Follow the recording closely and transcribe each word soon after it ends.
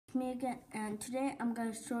Me again, and today I'm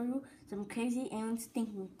going to show you some crazy aliens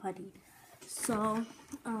thinking putty. So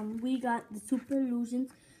we got the Super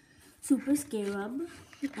Illusions Super Scarab,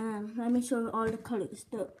 and let me show you all the colors.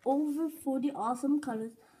 There are over 40 awesome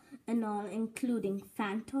colors and all, including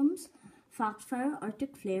Phantoms, Foxfire,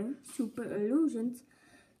 Arctic Flare, Super Illusions,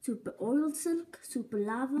 Super Oil Silk, Super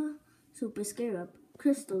Lava, Super Scarab,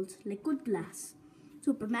 Crystals, Liquid Glass,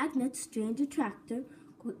 Super Magnet, Strange Attractor,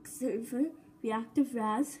 Quicksilver, Reactive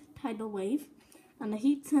Raz, Tidal Wave, and the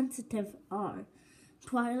heat sensitive are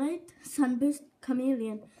Twilight, Sunburst,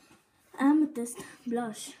 Chameleon, Amethyst,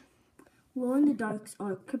 Blush. Glow in the darks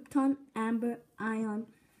are Krypton, Amber, Ion,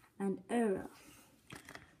 and Era.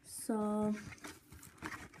 So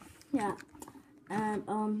yeah, and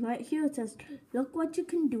right here it says, look what you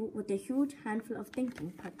can do with a huge handful of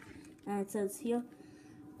thinking putty. And it says here,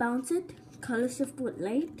 bounce it, color shift with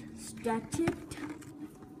light, stretch it,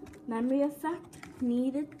 memory effect,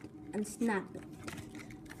 knead it, and snap it.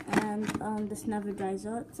 And this never dries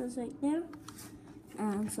out, it says right there.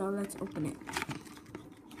 And so let's open it.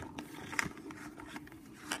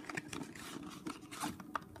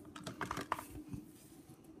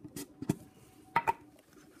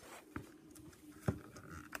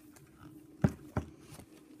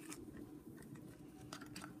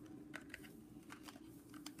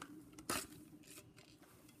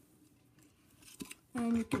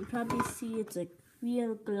 And you can probably see it's like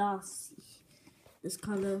real glossy, this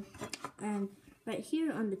color. And right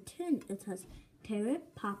here on the tin it says tear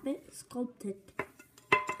it, pop it, sculpt it,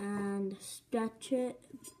 and stretch it,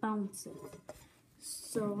 bounce it.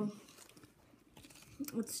 So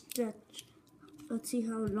let's stretch. Let's see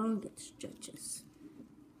how long it stretches.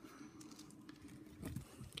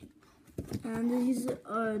 And these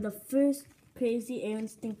are the first crazy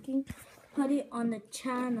aliens thinking putty on the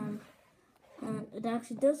channel. And it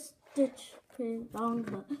actually does stitch pretty long,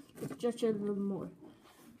 but it stretches a little more.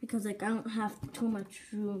 Because like I don't have too much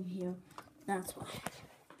room here. That's why.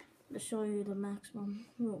 To show you the maximum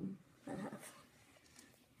room I have.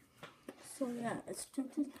 So yeah, it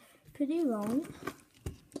stretches pretty long.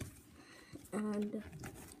 And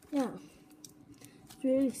yeah, it's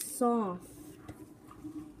really soft.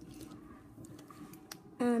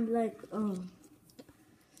 And like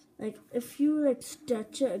if you like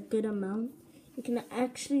stretch it a good amount, you can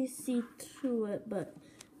actually see through it, but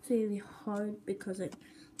it's really hard because like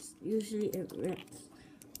usually it rips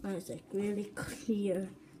when it's like really clear.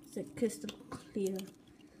 It's like crystal clear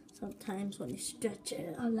sometimes when you stretch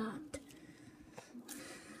it a lot.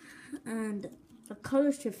 And the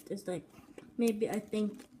color shift is like, maybe I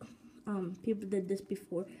think people did this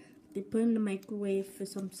before. They put it in the microwave for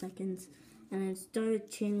some seconds and it started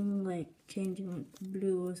changing like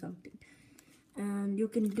blue or something. And you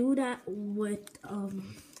can do that with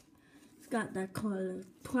it's got that color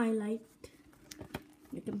Twilight.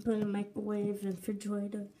 You can put it in the microwave and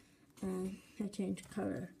refrigerator and it change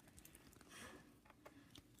color.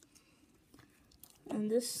 And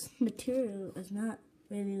this material is not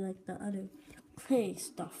really like the other clay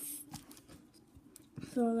stuff.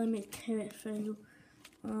 So let me tear it for you.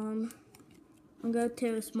 I'm gonna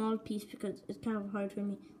tear a small piece because it's kind of hard for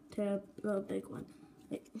me to tear a little big one.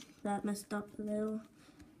 Like that messed up a little.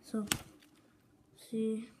 So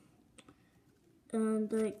see,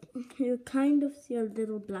 and like you kind of see a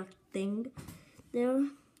little black thing there.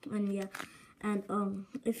 And yeah, and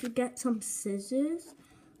if you get some scissors,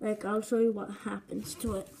 like I'll show you what happens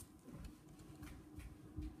to it.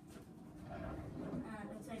 And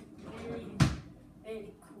it's like really,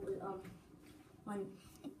 really cool when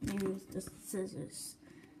you use the scissors.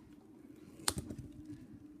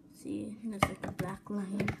 See, there's like a black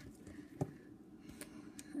line.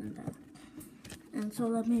 And so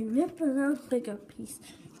let me rip a little bigger piece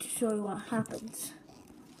to show you what happens.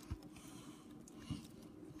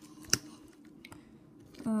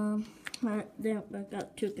 Right, they don't work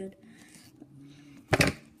out too good.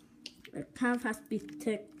 It kind of has to be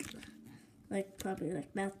thick, like probably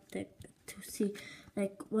like that thick to see.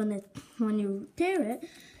 Like when you tear it,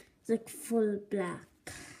 it's like full black.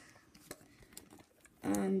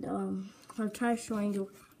 And I'll try showing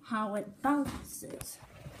you how it bounces.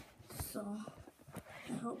 So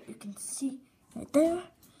I hope you can see right there.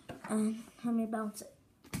 And let me bounce it.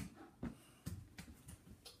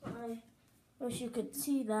 I wish you could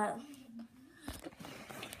see that.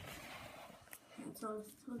 And so let's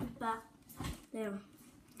put it back there.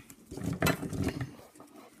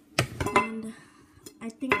 And I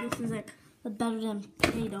think this is like better than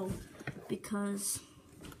Play-Doh because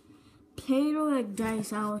Play-Doh like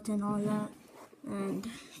dries out and all that, and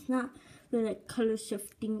it's not really like color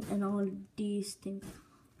shifting and all these things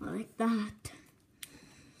like that.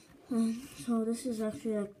 And so this is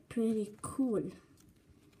actually like pretty cool.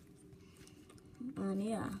 And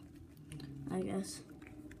yeah, I guess.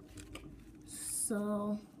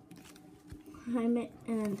 So,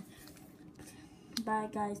 and bye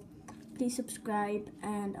guys. Please subscribe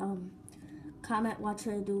and comment what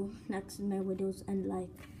should I do next in my videos and like.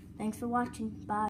 Thanks for watching. Bye.